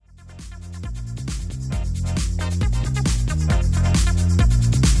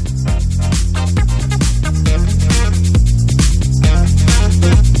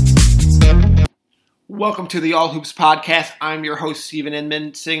Welcome to the All Hoops Podcast. I'm your host, Steven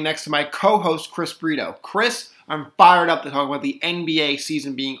Inman, sitting next to my co-host, Chris Brito. Chris, I'm fired up to talk about the NBA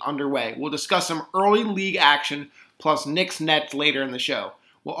season being underway. We'll discuss some early league action, plus Knicks Nets later in the show.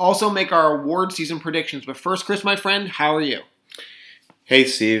 We'll also make our award season predictions. But first, Chris, my friend, how are you? Hey,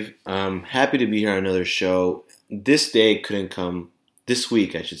 Steve. I'm happy to be here on another show. This week,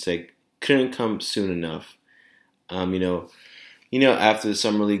 I should say, couldn't come soon enough. After the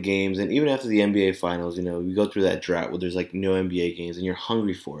summer league games and even after the NBA finals, we go through that drought where there's no NBA games and you're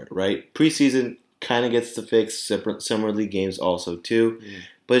hungry for it, right? Preseason kind of gets to fix, summer league games also too,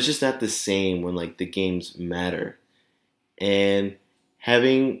 but it's just not the same when the games matter. And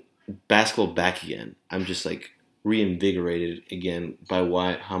having basketball back again, I'm just reinvigorated again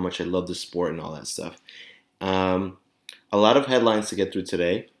by how much I love the sport and all that stuff. A lot of headlines to get through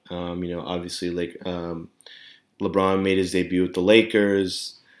today. Obviously LeBron made his debut with the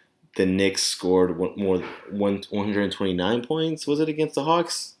Lakers. The Knicks scored 129 points. Was it against the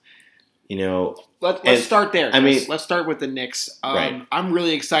Hawks? Let's start there. Chris. Let's start with the Knicks. Right. I'm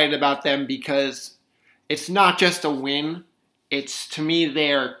really excited about them because it's not just a win. It's, to me,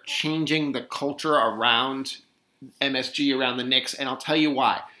 they're changing the culture around MSG, around the Knicks, and I'll tell you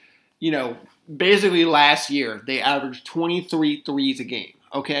why. Basically last year, they averaged 23 threes a game,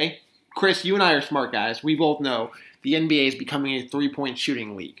 okay? Chris, you and I are smart guys. We both know the NBA is becoming a three-point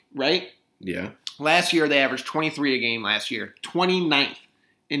shooting league, right? Yeah. Last year, they averaged 23 a game last year, 29th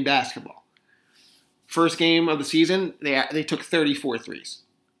in basketball. First game of the season, they took 34 threes.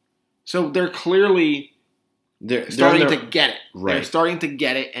 So they're clearly starting to get it. Right. They're starting to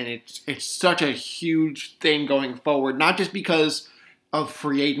get it, and it's such a huge thing going forward, not just because of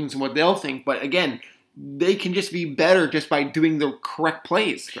free agents and what they'll think, but again, they can just be better just by doing the correct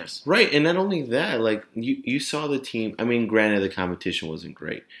plays, Chris. Right, and not only that, you saw the team. I mean, granted, the competition wasn't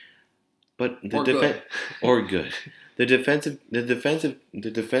great, but the defensive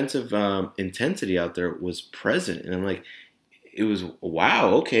intensity out there was present, and it was wow.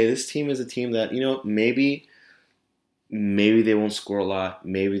 Okay, this team is a team that maybe they won't score a lot,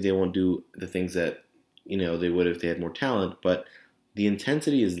 maybe they won't do the things that they would if they had more talent, but the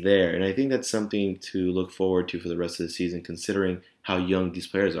intensity is there, and I think that's something to look forward to for the rest of the season, considering how young these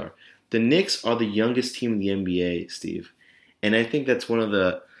players are. The Knicks are the youngest team in the NBA, Steve, and I think that's one of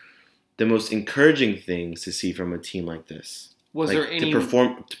the most encouraging things to see from a team like this.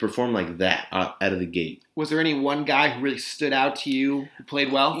 To perform like that out of the gate? Was there any one guy who really stood out to you who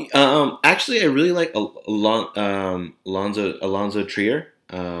played well? Actually, I really like Alonzo Trier,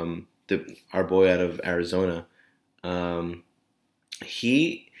 our boy out of Arizona.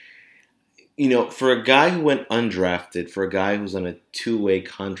 He, for a guy who went undrafted, for a guy who's on a two-way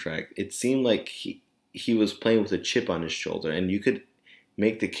contract, it seemed like he was playing with a chip on his shoulder. And you could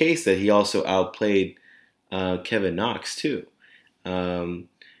make the case that he also outplayed Kevin Knox, too.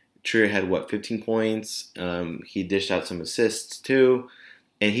 Trier had, 15 points? He dished out some assists, too.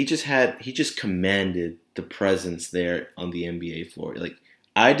 And he just commanded the presence there on the NBA floor.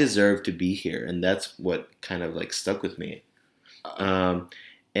 I deserve to be here. And that's what kind of, stuck with me.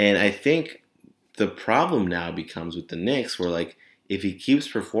 And I think the problem now becomes with the Knicks where, if he keeps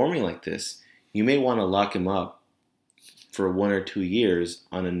performing like this, you may want to lock him up for 1 or 2 years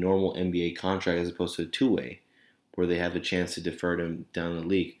on a normal NBA contract as opposed to a two-way where they have a chance to defer him down the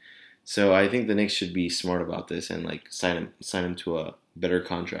league. So I think the Knicks should be smart about this and, sign him to a better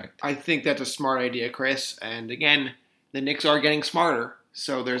contract. I think that's a smart idea, Chris. And again, the Knicks are getting smarter,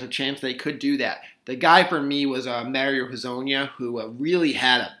 so there's a chance they could do that. The guy for me was Mario Hezonja, who really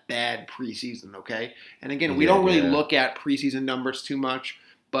had a bad preseason, okay? And again, we don't really look at preseason numbers too much,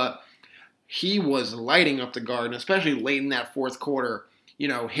 but he was lighting up the Garden, especially late in that fourth quarter,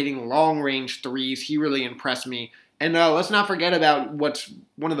 hitting long-range threes. He really impressed me. And let's not forget about what's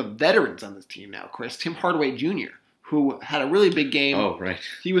one of the veterans on this team now, Chris, Tim Hardaway Jr., who had a really big game. Oh, right.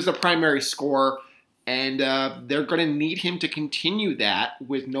 He was the primary scorer. And they're going to need him to continue that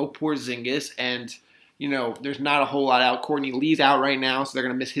with no Porzingis. And, there's not a whole lot out. Courtney Lee's out right now, so they're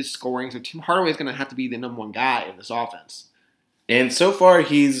going to miss his scoring. So Tim Hardaway's going to have to be the number one guy in this offense. And so far,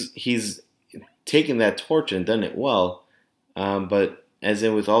 he's taken that torch and done it well. But as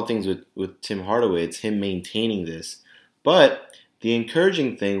in with all things with Tim Hardaway, it's him maintaining this. But the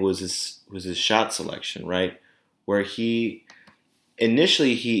encouraging thing was his shot selection, right? Where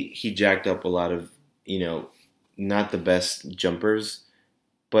initially he jacked up a lot of, not the best jumpers.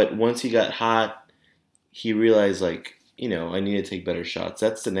 But once he got hot, he realized, I need to take better shots.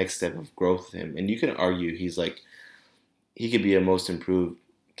 That's the next step of growth with him. And you can argue he could be a most improved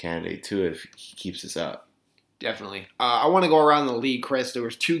candidate, too, if he keeps this up. Definitely. I want to go around the league, Chris. There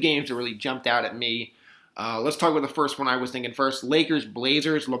was 2 games that really jumped out at me. Let's talk about the first one I was thinking first. Lakers,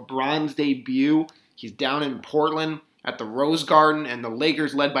 Blazers, LeBron's debut. He's down in Portland at the Rose Garden, and the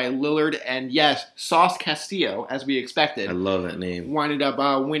Lakers led by Lillard. And yes, Sauce Castillo, as we expected. I love that name. Winded up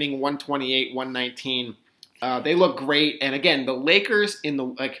winning 128-119. They look great. And again, the Lakers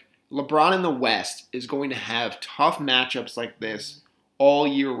LeBron in the West is going to have tough matchups like this all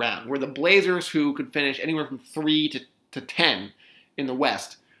year round. Where the Blazers, who could finish anywhere from 3 to 10 in the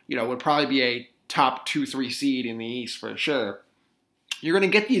West, would probably be a top 2-3 seed in the East for sure. You're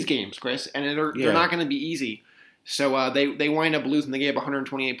going to get these games, Chris, and they're not going to be easy. So they wind up losing. They gave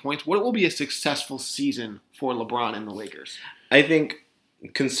 128 points. What will be a successful season for LeBron and the Lakers? I think,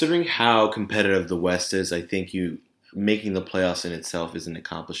 considering how competitive the West is, I think making the playoffs in itself is an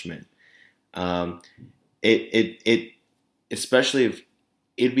accomplishment. Especially if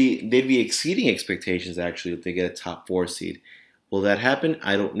they'd be exceeding expectations actually if they get a top 4 seed. Will that happen?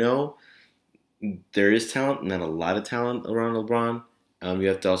 I don't know. There is talent, not a lot of talent around LeBron. You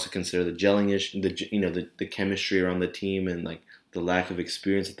have to also consider the gelling issue, the chemistry around the team, and like the lack of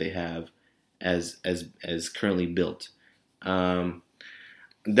experience that they have as currently built. That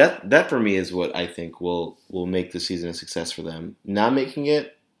for me is what I think will make the season a success for them. Not making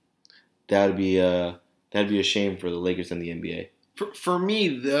it, that'd be a shame for the Lakers and the NBA. For me,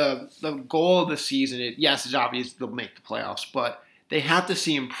 the goal of the season, it's obvious they'll make the playoffs, but they have to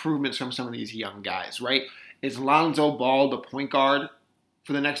see improvements from some of these young guys, right? Is Lonzo Ball the point guard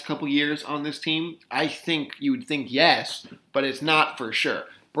for the next couple years on this team? I think you would think yes, but it's not for sure.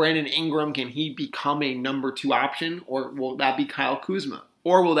 Brandon Ingram, can he become a number 2 option, or will that be Kyle Kuzma?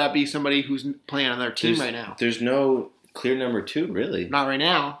 Or will that be somebody who's playing on their team right now? There's no clear number 2, really. Not right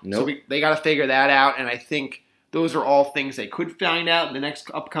now. Nope. So they got to figure that out, and I think those are all things they could find out in the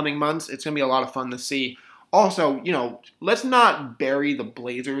next upcoming months. It's going to be a lot of fun to see. Also, let's not bury the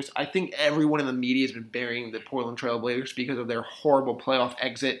Blazers. I think everyone in the media has been burying the Portland Trail Blazers because of their horrible playoff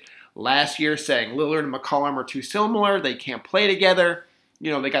exit last year, saying Lillard and McCollum are too similar. They can't play together.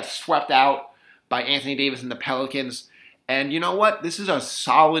 They got swept out by Anthony Davis and the Pelicans. And you know what? This is a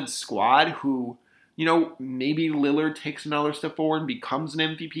solid squad who, maybe Lillard takes another step forward and becomes an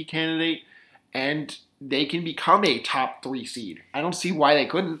MVP candidate, and they can become a top 3 seed. I don't see why they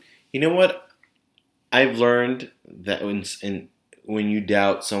couldn't. You know what? I've learned that when you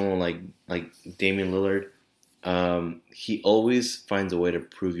doubt someone like Damian Lillard, he always finds a way to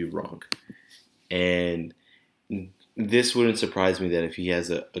prove you wrong. And this wouldn't surprise me that if he has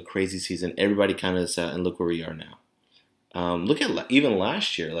a crazy season, everybody kind of sat and look where we are now. Look at even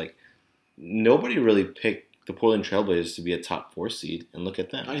last year, like nobody really picked the Portland Trailblazers to be a top 4 seed, and look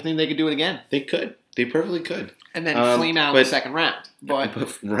at them. I think they could do it again. They could. They perfectly could. And then flame out in the second round.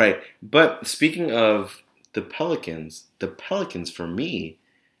 Right. But speaking of the Pelicans for me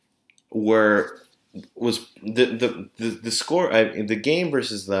was the score. The game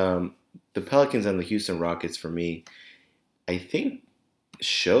versus the Pelicans and the Houston Rockets for me, I think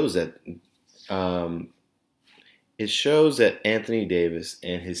shows that Anthony Davis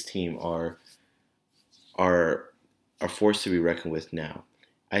and his team are forced to be reckoned with now.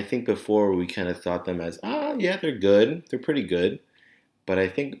 I think before we kind of thought them as, they're good. They're pretty good. But I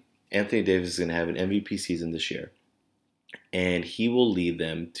think Anthony Davis is going to have an MVP season this year. And he will lead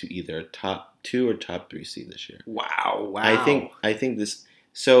them to either a top 2 or top 3 seed this year. Wow. I think this.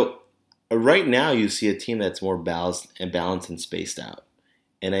 So right now you see a team that's more balanced and spaced out.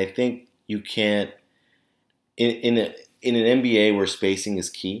 And I think you can't, in an NBA where spacing is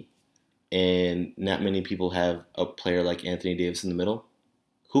key and not many people have a player like Anthony Davis in the middle,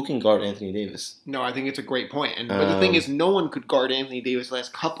 who can guard Anthony Davis? No, I think it's a great point. But the thing is, no one could guard Anthony Davis the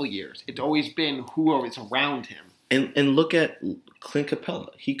last couple of years. It's always been whoever is around him. And look at Clint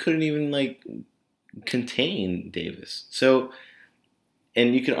Capella. He couldn't even contain Davis. So,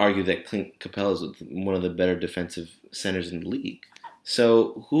 and you can argue that Clint Capella is one of the better defensive centers in the league.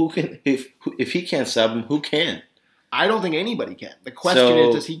 So who can, if he can't stop him, who can? I don't think anybody can. The question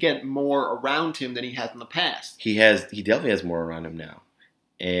is, does he get more around him than he has in the past? He definitely has more around him now.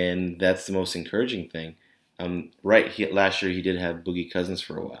 And that's the most encouraging thing. Last year he did have Boogie Cousins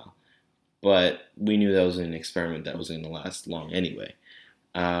for a while. But we knew that was an experiment that wasn't going to last long anyway.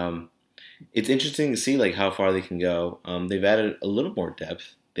 It's interesting to see how far they can go. They've added a little more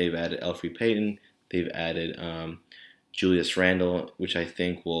depth. They've added Elfrid Payton. They've added Julius Randle, which I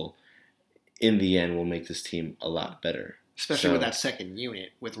think in the end, will make this team a lot better. Especially with that second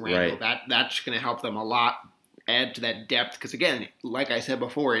unit with Randle. Right. That's going to help them a lot. Add to that depth, because again, like I said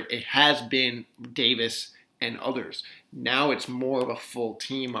before, it has been Davis and others. Now it's more of a full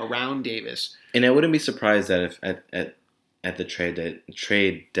team around Davis. And I wouldn't be surprised that if at the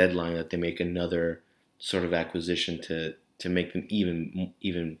trade deadline that they make another sort of acquisition to make them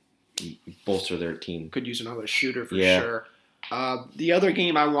even bolster their team. Could use another shooter for sure. The other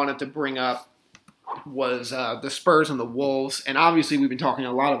game I wanted to bring up was the Spurs and the Wolves. And obviously we've been talking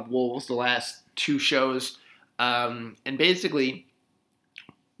a lot of Wolves the last two shows. And basically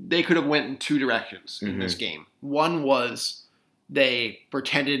they could have went in two directions in this game. One was they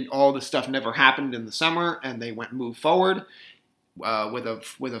pretended all this stuff never happened in the summer and they moved forward with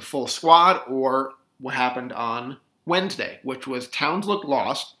a full squad, or what happened on Wednesday, which was Towns looked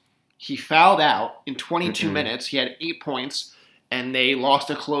lost. He fouled out in 22 minutes. He had 8 points, and they lost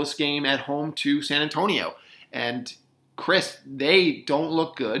a close game at home to San Antonio. And Chris, they don't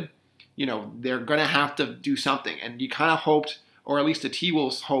look good. They're going to have to do something. And you kind of hoped, or at least the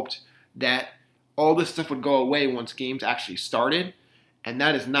T-Wolves hoped, that all this stuff would go away once games actually started. And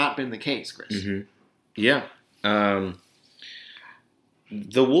that has not been the case, Chris. Yeah.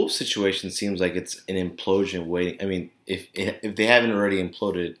 The Wolves situation seems like it's an implosion waiting. I mean, if they haven't already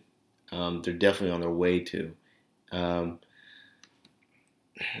imploded, they're definitely on their way to.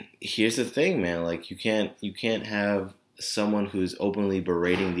 Here's the thing, man. Like you can't have someone who's openly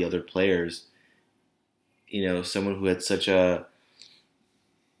berating the other players. Someone who had such an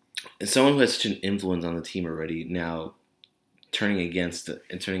influence on the team already, now turning against the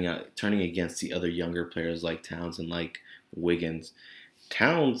other younger players like Towns and like Wiggins.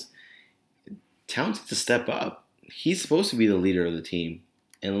 Towns has to step up. He's supposed to be the leader of the team,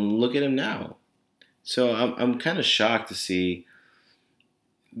 and look at him now. So I'm kind of shocked to see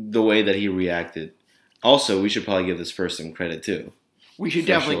the way that he reacted. Also, we should probably give this person some credit too. We should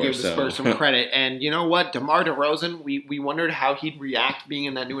definitely give this person some credit. And you know what? DeMar DeRozan, we wondered how he'd react being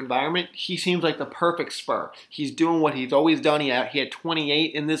in that new environment. He seems like the perfect Spur. He's doing what he's always done. He had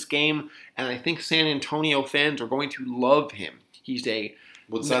 28 in this game, and I think San Antonio fans are going to love him. He's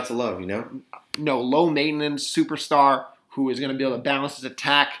what's not to love, low maintenance superstar who is going to be able to balance his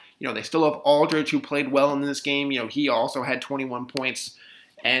attack. They still have Aldridge, who played well in this game. He also had 21 points.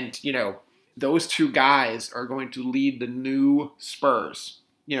 And, those two guys are going to lead the new Spurs.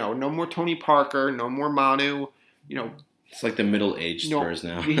 No more Tony Parker, no more Manu. It's like the middle-aged Spurs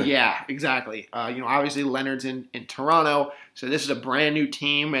now. Yeah, exactly. Obviously Leonard's in Toronto, so this is a brand new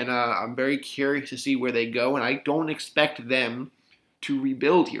team, and I'm very curious to see where they go. And I don't expect them to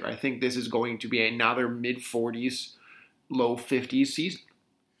rebuild here. I think this is going to be another mid-40s, low 50s season.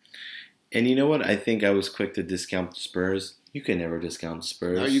 And you know what? I think I was quick to discount the Spurs. You can never discount the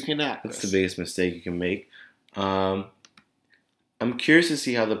Spurs. No, you cannot. That's the biggest mistake you can make. I'm curious to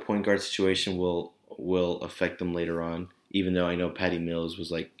see how the point guard situation will affect them later on, even though I know Patty Mills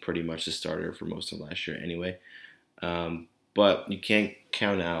was like pretty much the starter for most of last year anyway. But you can't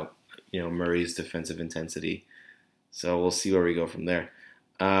count out, Murray's defensive intensity. So we'll see where we go from there.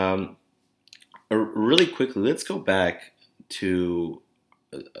 Really quickly, let's go back to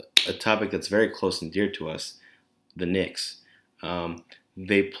a topic that's very close and dear to us, the Knicks.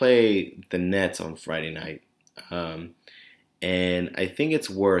 They play the Nets on Friday night. And I think it's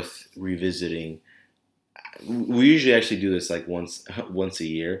worth revisiting. We usually actually do this like once a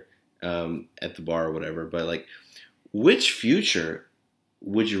year at the bar or whatever. But like, which future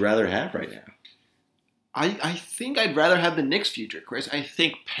would you rather have right now? I think I'd rather have the Knicks' future, Chris. I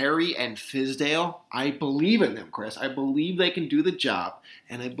think Perry and Fizdale, I believe in them, Chris. I believe they can do the job.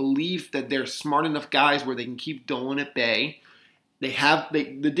 And I believe that they're smart enough guys where they can keep Dolan at bay. The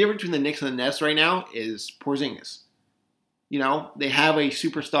difference between the Knicks and the Nets right now is Porzingis. They have a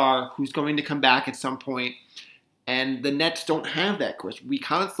superstar who's going to come back at some point. And the Nets don't have that, Chris. We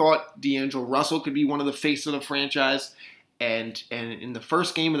kind of thought D'Angelo Russell could be one of the face of the franchise. And in the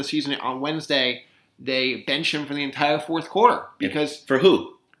first game of the season on Wednesday, they bench him for the entire fourth quarter. Because for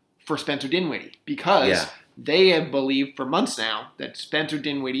who? For Spencer Dinwiddie. Because they have believed for months now that Spencer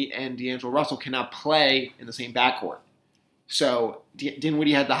Dinwiddie and D'Angelo Russell cannot play in the same backcourt. So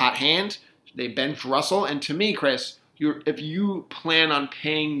Dinwiddie had the hot hand. They benched Russell. And to me, Chris, if you plan on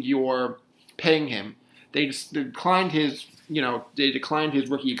paying him, they declined his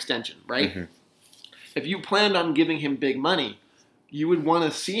rookie extension, right? Mm-hmm. If you planned on giving him big money, you would want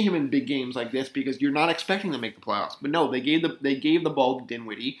to see him in big games like this because you're not expecting to make the playoffs. But no, they gave the ball to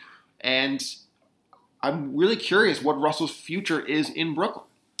Dinwiddie, and I'm really curious what Russell's future is in Brooklyn.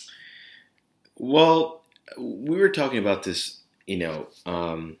 Well, we were talking about this, before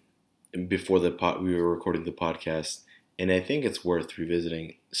we were recording the podcast, and I think it's worth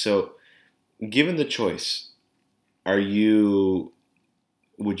revisiting. So, given the choice, would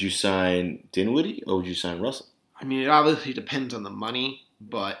you sign Dinwiddie or would you sign Russell? I mean, it obviously depends on the money,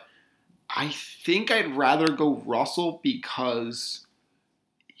 but I think I'd rather go Russell because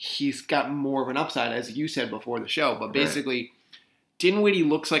he's got more of an upside, as you said before the show. But basically, Dinwiddie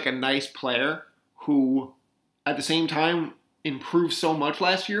looks like a nice player who, at the same time, improved so much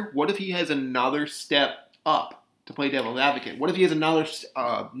last year. What if he has another step up to play devil's advocate? What if he has another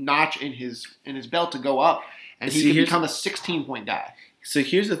notch in his belt to go up, and he can become a 16-point guy? So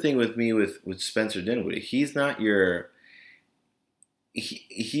here's the thing with me with Spencer Dinwiddie. He's not your...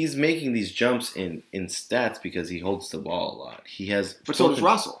 He's making these jumps in stats because he holds the ball a lot. He has... But so does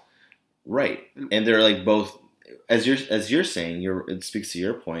Russell. Right. And they're like both... As you're saying, it speaks to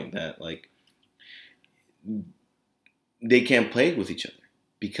your point that like they can't play with each other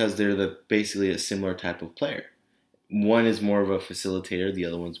because they're basically a similar type of player. One is more of a facilitator, the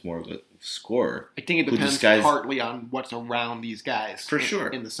other one's more of a scorer. I think it depends partly on what's around these guys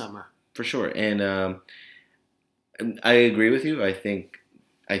in the summer. For sure. And I agree with you. I think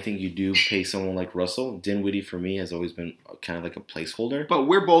you do pay someone like Russell. Dinwiddie for me has always been kind of like a placeholder. But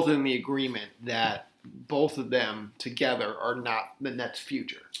we're both in the agreement that both of them together are not the Nets'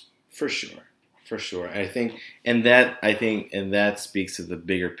 future. For sure. I think that speaks to the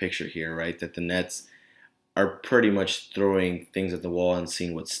bigger picture here, right? That the Nets are pretty much throwing things at the wall and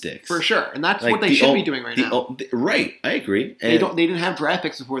seeing what sticks. For sure, and that's like what they should be doing right now. Right, I agree. And they didn't have draft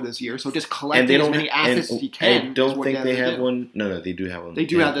picks before this year, so just collect as many assets as you can. I don't think they have one. No, they do have one. They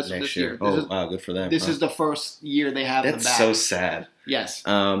do have this next year. Wow, good for them. This is the first year they have them back. That's so sad. Yes.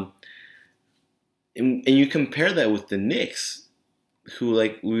 And you compare that with the Knicks, who,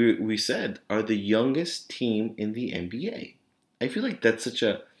 like we said, are the youngest team in the NBA. I feel like that's such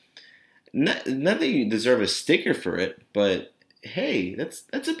a... Not that you deserve a sticker for it, but hey,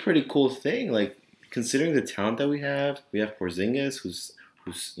 that's a pretty cool thing. Like, considering the talent that we have Porzingis, who's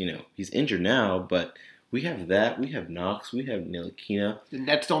he's injured now, but we have that. We have Knox. We have Ntilikina. The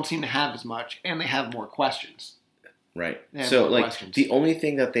Nets don't seem to have as much, and they have more questions. Right. So, like, questions. The only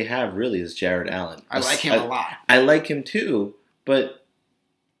thing that they have really is Jared Allen. I like him a lot. I like him too, but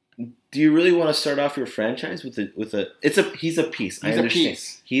do you really want to start off your franchise with a? He's a piece. I understand.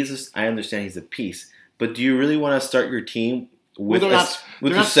 I understand he's a piece, but do you really want to start your team with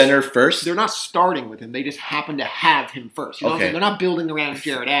the center first? They're not starting with him. They just happen to have him first. You know what I'm saying? They're not building around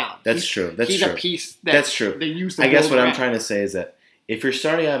Jared Allen. That's true. He's a piece. That's true. They use. I guess what I'm trying to say is that if you're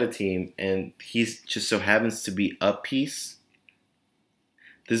starting out a team and he's just so happens to be a piece,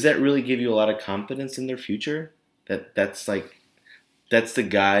 does that really give you a lot of confidence in their future? That's the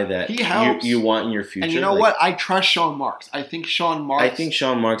guy that you want in your future. And you know what? I trust Sean Marks. I think Sean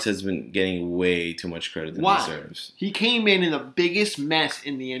Marks has been getting way too much credit than he deserves. He came in the biggest mess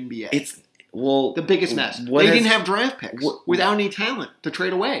in the NBA. The biggest mess. They didn't have draft picks without any talent to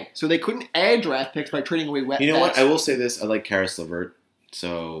trade away. So they couldn't add draft picks by trading away wet You know what? I will say this. I like Karis LeVert.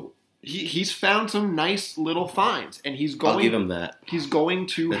 So... He's found some nice little finds. And I'll give him that. He's going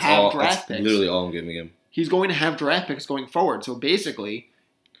to have draft picks. That's literally all I'm giving him. He's going to have draft picks going forward. So basically,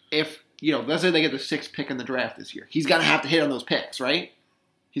 if, let's say they get the 6th pick in the draft this year, he's going to have to hit on those picks, right?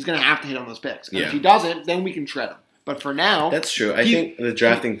 He's going to have to hit on those picks. And if he doesn't, then we can shred him. But for now... That's true. I think the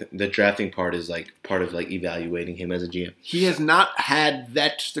drafting part is like part of like evaluating him as a GM. He has not had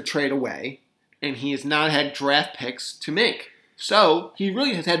vets to trade away, and he has not had draft picks to make. So he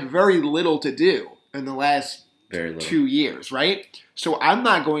really has had very little to do in the last 2 years, right? So I'm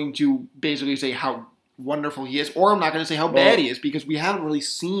not going to basically say how wonderful he is, or I'm not going to say how bad he is, because we haven't really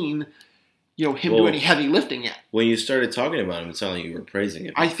seen him do any heavy lifting yet. When you started talking about him, it sounded like you were praising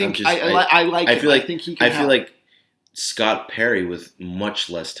him. I think I like him. I think he can I feel like Scott Perry, with much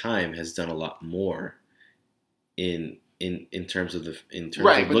less time, has done a lot more in terms of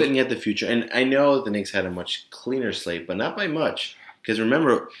looking at the future. And I know the Knicks had a much cleaner slate, but not by much. Because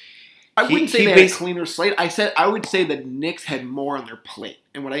remember, I wouldn't say they had a cleaner slate. I would say the Knicks had more on their plate.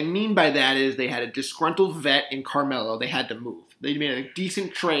 And what I mean by that is they had a disgruntled vet in Carmelo they had to move. They made a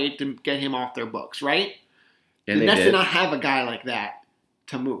decent trade to get him off their books, right? The Nets did not have a guy like that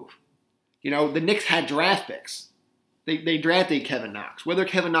to move. The Knicks had draft picks. They drafted Kevin Knox. Whether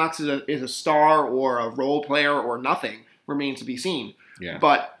Kevin Knox is a star or a role player or nothing remains to be seen. Yeah.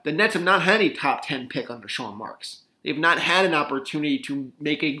 But the Nets have not had a top 10 pick under Sean Marks. They've not had an opportunity to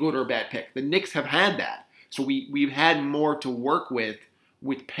make a good or bad pick. The Knicks have had that. So we've had more to work with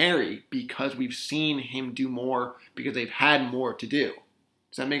Perry because we've seen him do more because they've had more to do.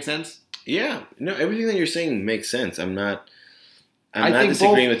 Does that make sense? Yeah. No, everything that you're saying makes sense. I'm not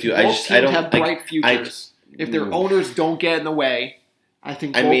disagreeing with you. Both teams have bright futures. If their owners don't get in the way, I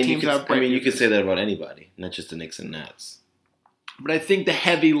think both teams have bright futures. You could say that about anybody, not just the Knicks and Nets. But I think the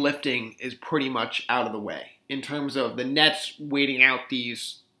heavy lifting is pretty much out of the way in terms of the Nets waiting out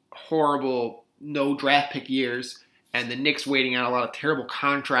these horrible no draft pick years and the Knicks waiting out a lot of terrible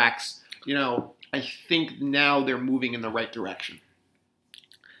contracts, I think now they're moving in the right direction.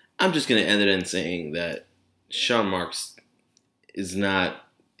 I'm just going to end it in saying that Sean Marks is not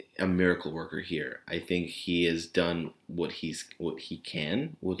a miracle worker here. I think he has done what he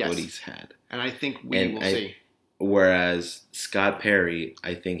can with what he's had. And I think we will see. Whereas Scott Perry,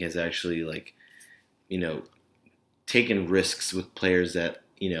 I think, has actually, taken risks with players that,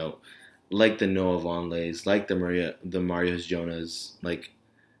 like the Noah Vonleys, like the Marios Jonas,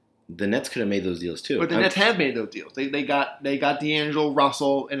 the Nets could have made those deals too. But the Nets have made those deals. They got D'Angelo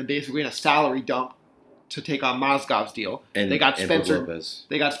Russell and basically in a salary dump to take on Mozgov's deal. And they got Spencer Lopez.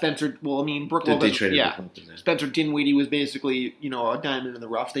 They got Spencer. Well, I mean, Brook Lopez. They traded Brook Lopez, yeah. Spencer Dinwiddie was basically a diamond in the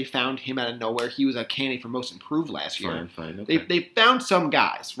rough. They found him out of nowhere. He was a candidate for most improved last year. Fine. Okay. They found some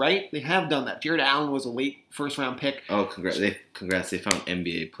guys, right? They have done that. Jared Allen was a late first round pick. Oh, congrats! They found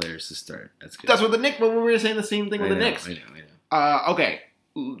NBA players to start. That's good. That's what the Knicks. But we were saying the same thing with the Knicks. I know. Okay.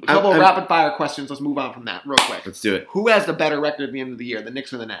 A couple of rapid fire questions. Let's move on from that real quick. Let's do it. Who has the better record at the end of the year, the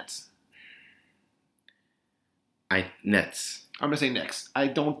Knicks or the Nets? Nets. I'm going to say Knicks. I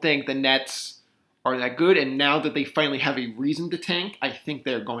don't think the Nets are that good, and now that they finally have a reason to tank, I think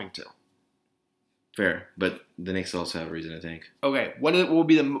they're going to. Fair, but the Knicks also have a reason to tank. Okay, what will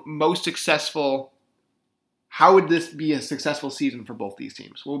be the most successful? How would this be a successful season for both these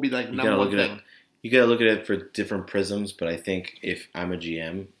teams? What would be the number one thing? You got to look at it for different prisms, but I think if I'm a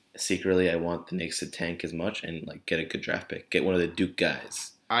GM, secretly I want the Knicks to tank as much and get a good draft pick. Get one of the Duke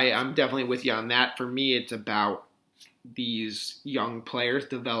guys. I'm definitely with you on that. For me, it's about these young players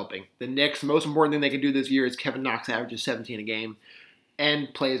developing. The Knicks, the most important thing they can do this year is Kevin Knox averages 17 a game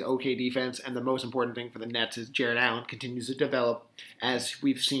and plays okay defense. And the most important thing for the Nets is Jared Allen continues to develop, as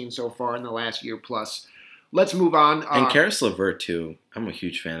we've seen so far in the last year plus. Let's move on. And Karis LeVert, too. I'm a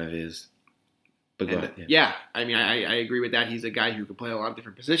huge fan of his. But go ahead. Yeah, I mean, I agree with that. He's a guy who can play a lot of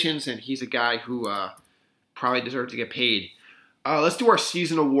different positions, and he's a guy who probably deserves to get paid. Let's do our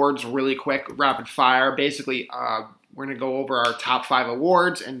season awards really quick, rapid fire. Basically, we're going to go over our top 5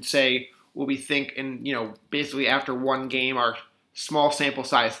 awards and say what we think, and basically after one game, our small sample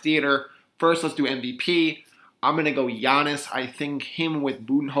size theater. First, let's do MVP. I'm going to go Giannis. I think him with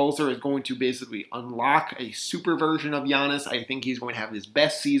Budenholzer is going to basically unlock a super version of Giannis. I think he's going to have his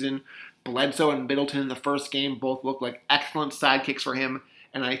best season. Bledsoe and Middleton in the first game both look like excellent sidekicks for him,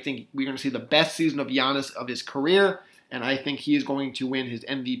 and I think we're going to see the best season of Giannis of his career, and I think he is going to win his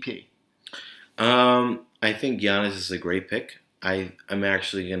MVP. I think Giannis is a great pick. I'm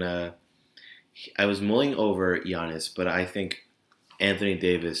actually going to... I was mulling over Giannis, but I think Anthony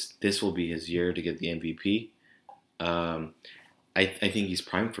Davis, this will be his year to get the MVP. I think he's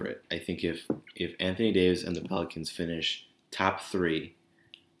primed for it. I think if Anthony Davis and the Pelicans finish top 3,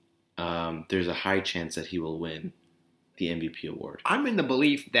 there's a high chance that he will win the MVP award. I'm in the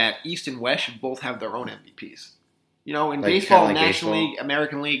belief that East and West should both have their own MVPs. In baseball, National League,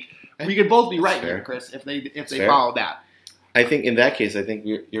 American League, we could both be right here, Chris, if they follow that. I think in that case, I think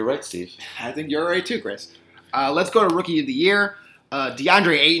you're right, Steve. I think you're right too, Chris. Let's go to Rookie of the Year.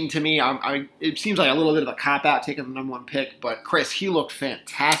 DeAndre Ayton, to me, it seems like a little bit of a cop-out taking the number 1 pick, but Chris, he looked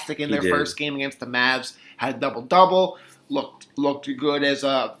fantastic in their first game against the Mavs. Had a double-double. Looked good as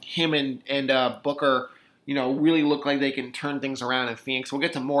him and Booker, really look like they can turn things around in Phoenix. We'll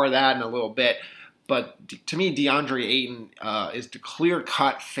get to more of that in a little bit. But to me, DeAndre Ayton is the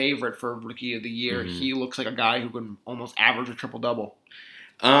clear-cut favorite for Rookie of the Year. Mm-hmm. He looks like a guy who can almost average a triple-double.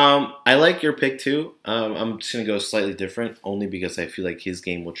 I like your pick, too. I'm just going to go slightly different, only because I feel like his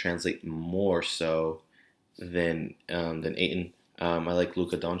game will translate more so than Ayton. I like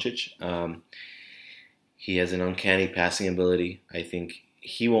Luka Doncic. He has an uncanny passing ability. I think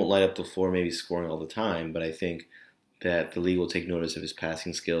he won't light up the floor maybe scoring all the time, but I think that the league will take notice of his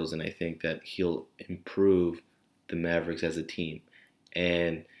passing skills, and I think that he'll improve the Mavericks as a team.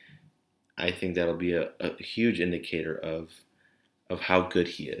 And I think that'll be a huge indicator of how good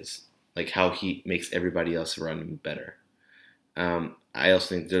he is, how he makes everybody else around him better. I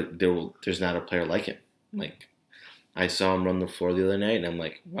also think there's not a player like him. I saw him run the floor the other night, and I'm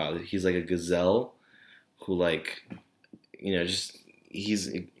like, wow, he's like a gazelle who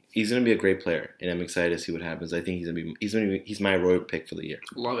he's going to be a great player, and I'm excited to see what happens. I think he's my road pick for the year.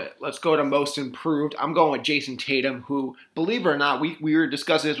 Love it. Let's go to most improved. I'm going with Jason Tatum, who, believe it or not, we were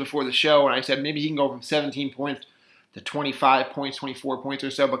discussing this before the show, and I said maybe he can go from 17 points to 25 points, 24 points or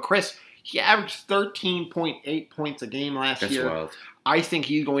so. But Chris, he averaged 13.8 points a game last year. That's wild. I think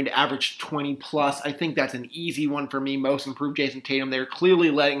he's going to average 20 plus. I think that's an easy one for me. Most improved Jason Tatum. They're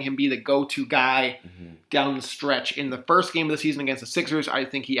clearly letting him be the go-to guy. Mm-hmm. down the stretch. In the first game of the season against the Sixers, I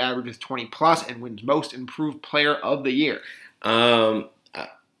think he averages 20 plus and wins Most Improved Player of the Year. I'm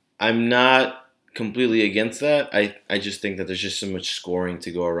not completely against that. I just think that there's just so much scoring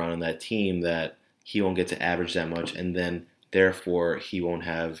to go around on that team that he won't get to average that much, and then therefore he won't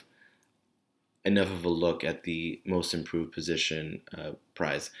have enough of a look at the Most Improved Position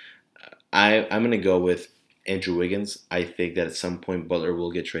prize. I'm going to go with Andrew Wiggins. I think that at some point Butler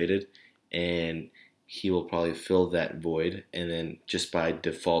will get traded, and he will probably fill that void. And then just by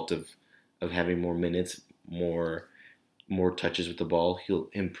default of having more minutes, more touches with the ball, he'll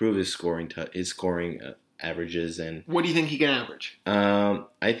improve his scoring averages. And what do you think he can average?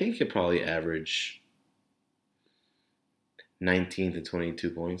 I think he'll probably average 19 to 22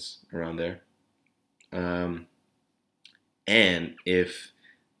 points around there. And if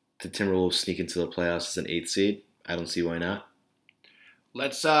the Timberwolves sneak into the playoffs as an 8th seed, I don't see why not.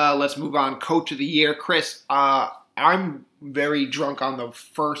 Let's move on. Coach of the Year, Chris. I'm very drunk on the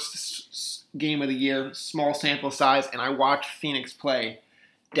first game of the year, small sample size, and I watched Phoenix play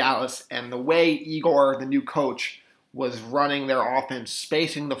Dallas, and the way Igor, the new coach, was running their offense,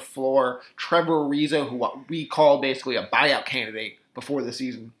 spacing the floor. Trevor Ariza, who we call basically a buyout candidate before the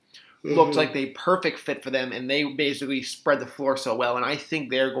season, looked like the perfect fit for them, and they basically spread the floor so well, and I think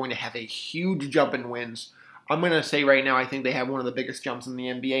they're going to have a huge jump in wins. I'm going to say right now I think they have one of the biggest jumps in the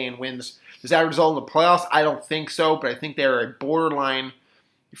NBA in wins. Does that result in the playoffs? I don't think so, but I think they're a borderline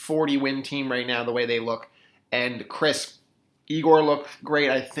 40-win team right now the way they look. And Chris, Igor looked great.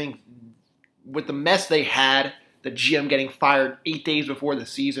 I think with the mess they had, the GM getting fired 8 days before the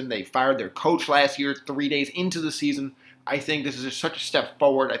season, they fired their coach last year 3 days into the season. I think this is just such a step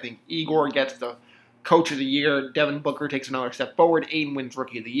forward. I think Igor gets the Coach of the Year. Devin Booker takes another step forward. Aiden wins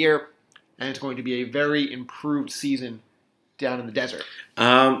Rookie of the Year. And it's going to be a very improved season down in the desert.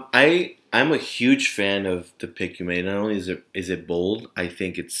 I'm a huge fan of the pick you made. Not only is it bold, I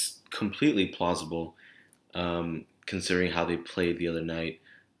think it's completely plausible considering how they played the other night.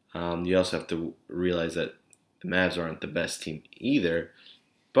 You also have to realize that the Mavs aren't the best team either.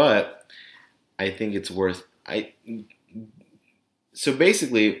 But I think it's worth... So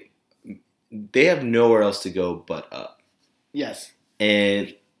basically, they have nowhere else to go but up. Yes.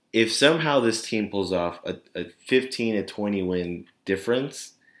 And if somehow this team pulls off a 15 to 20 win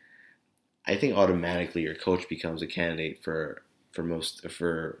difference, I think automatically your coach becomes a candidate for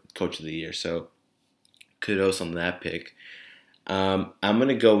Coach of the Year. So kudos on that pick. I'm going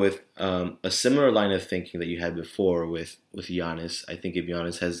to go with a similar line of thinking that you had before with Giannis. I think if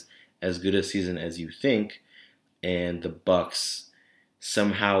Giannis has as good a season as you think, and the Bucks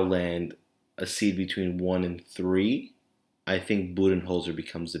somehow land a seed between 1 and 3, I think Budenholzer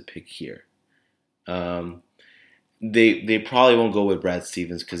becomes the pick here. They probably won't go with Brad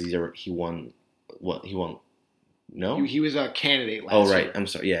Stevens because he won. No, he was a candidate last year. Oh right, I'm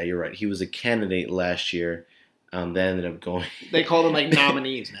sorry. Yeah, you're right. He was a candidate last year. They ended up going. They call them like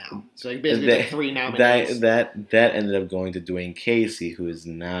nominees now. So like basically 3 nominees. That ended up going to Dwayne Casey, who is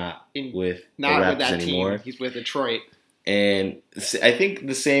not with the Raptors anymore. Team. He's with Detroit. And I think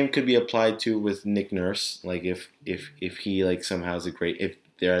the same could be applied to with Nick Nurse. Like if he like somehow is if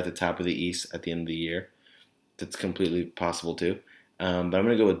they're at the top of the East at the end of the year, that's completely possible too. But I'm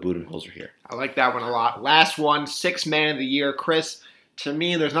gonna go with Budenholzer here. I like that one a lot. Last one, 6th man of the year, Chris. To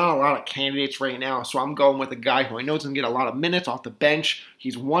me, there's not a lot of candidates right now, so I'm going with a guy who I know is going to get a lot of minutes off the bench.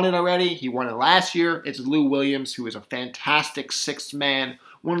 He's won it already. He won it last year. It's Lou Williams, who is a fantastic 6th man,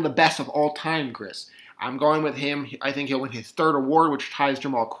 one of the best of all time, Chris. I'm going with him. I think he'll win his 3rd award, which ties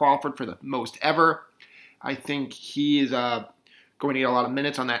Jamal Crawford for the most ever. I think he is going to get a lot of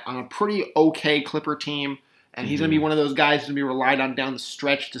minutes on a pretty okay Clipper team, and he's going to be one of those guys who's going to be relied on down the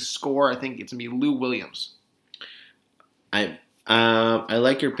stretch to score. I think it's going to be Lou Williams. I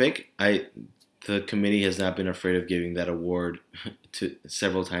like your pick. The committee has not been afraid of giving that award to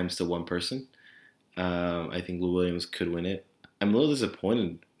several times to one person. I think Lou Williams could win it. I'm a little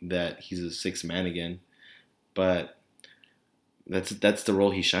disappointed that he's a 6th man again, but that's the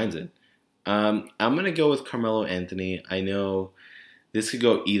role he shines in. I'm gonna go with Carmelo Anthony. I know this could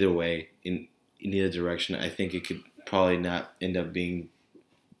go either way in either direction. I think it could probably not end up being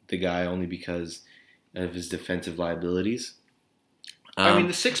the guy only because of his defensive liabilities. I mean,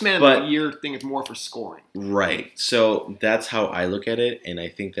 the 6th man of the year thing is more for scoring. Right. So that's how I look at it. And I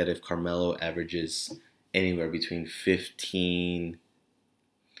think that if Carmelo averages anywhere between 15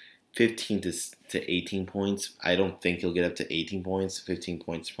 to 18 points, I don't think he'll get up to 18 points. 15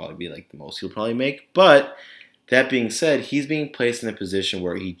 points will probably be like the most he'll probably make. But that being said, he's being placed in a position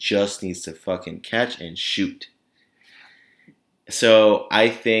where he just needs to fucking catch and shoot. So I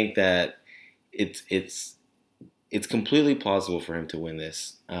think that it's completely plausible for him to win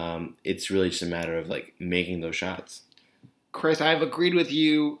this. It's really just a matter of like making those shots. Chris, I've agreed with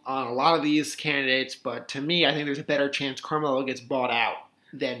you on a lot of these candidates, but to me, I think there's a better chance Carmelo gets bought out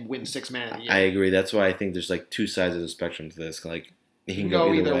than wins Sixth Man of the Year. I agree. That's why I think there's like two sides of the spectrum to this. Like he can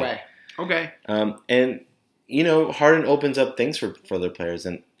go either way. Okay. And Harden opens up things for other players,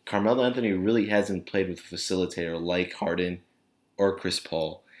 and Carmelo Anthony really hasn't played with a facilitator like Harden or Chris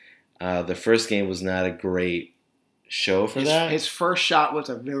Paul. The first game was not a great show for that. His first shot was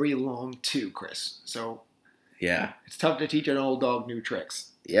a very long two, Chris. So yeah, it's tough to teach an old dog new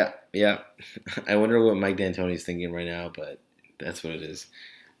tricks. Yeah. I wonder what Mike D'Antoni's thinking right now, but that's what it is.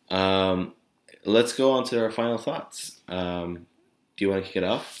 Let's go on to our final thoughts. Do you want to kick it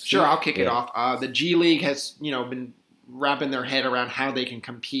off? Sure, I'll kick it off. The G League has, been wrapping their head around how they can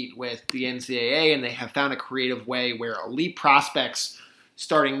compete with the NCAA, and they have found a creative way where elite prospects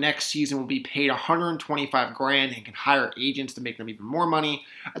starting next season will be paid $125,000 and can hire agents to make them even more money.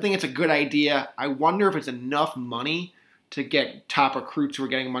 I think it's a good idea. I wonder if it's enough money to get top recruits who are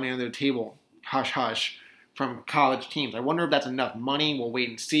getting money on their table, hush, from college teams. I wonder if that's enough money. We'll wait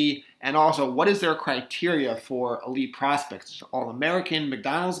and see. And also, what is their criteria for elite prospects? All-American,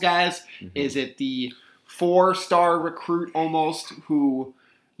 McDonald's guys? Mm-hmm. Is it the 4-star recruit almost who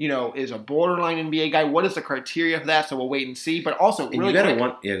is a borderline NBA guy? What is the criteria for that? So we'll wait and see. But also, go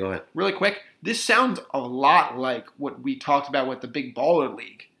ahead. Really quick, this sounds a lot like what we talked about with the Big Baller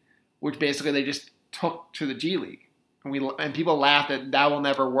League, which basically they just took to the G League. And people laugh that will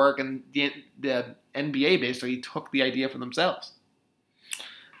never work, and the NBA basically took the idea for themselves.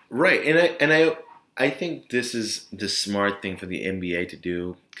 Right, and I think this is the smart thing for the NBA to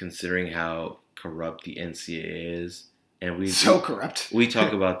do, considering how corrupt the NCAA is. And corrupt. We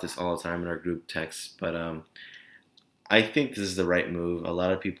talk about this all the time in our group texts, but I think this is the right move. A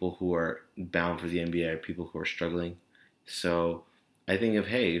lot of people who are bound for the NBA are people who are struggling. So I think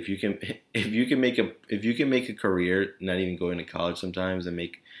if you can make a career, not even going to college sometimes, and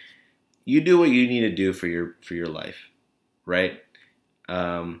you do what you need to do for your life, right?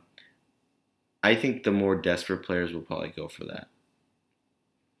 I think the more desperate players will probably go for that.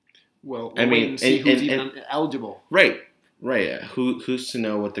 Well, wait and see who's even eligible. Right. Who's to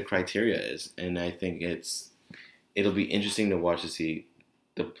know what the criteria is? And I think it'll be interesting to watch to see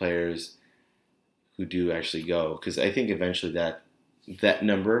the players who do actually go, because I think eventually that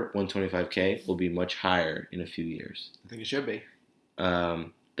number, $125K, will be much higher in a few years. I think it should be.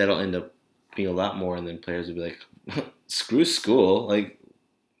 That'll end up being a lot more, and then players will be like, screw school.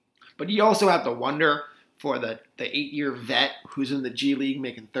 But you also have to wonder, for the 8-year vet who's in the G League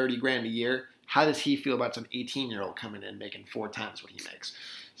making $30,000 a year, how does he feel about some 18-year-old coming in making 4 times what he makes?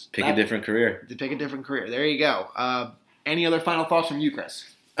 Pick a different career. There you go. Any other final thoughts from you, Chris?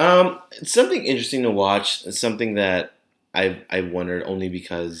 It's something interesting to watch. It's something that I wondered only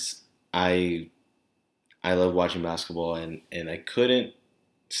because I love watching basketball, and I couldn't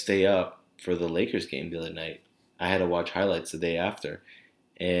stay up for the Lakers game the other night. I had to watch highlights the day after,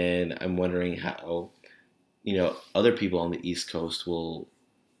 and I'm wondering how other people on the East Coast will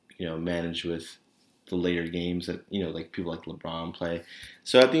manage with the later games that like people like LeBron play.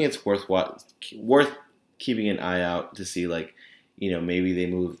 So I think it's worth keeping an eye out to see maybe they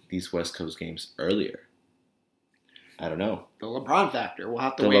move these West Coast games earlier. I don't know. The LeBron factor. We'll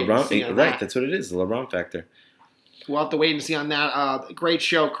have to wait and see on right, that. That's what it is, the LeBron factor. We'll have to wait and see on that. Great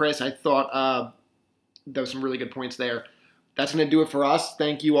show, Chris. I thought there was some really good points there. That's going to do it for us.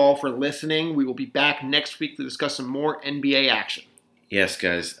 Thank you all for listening. We will be back next week to discuss some more NBA action. Yes,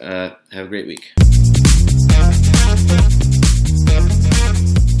 guys. Have a great week.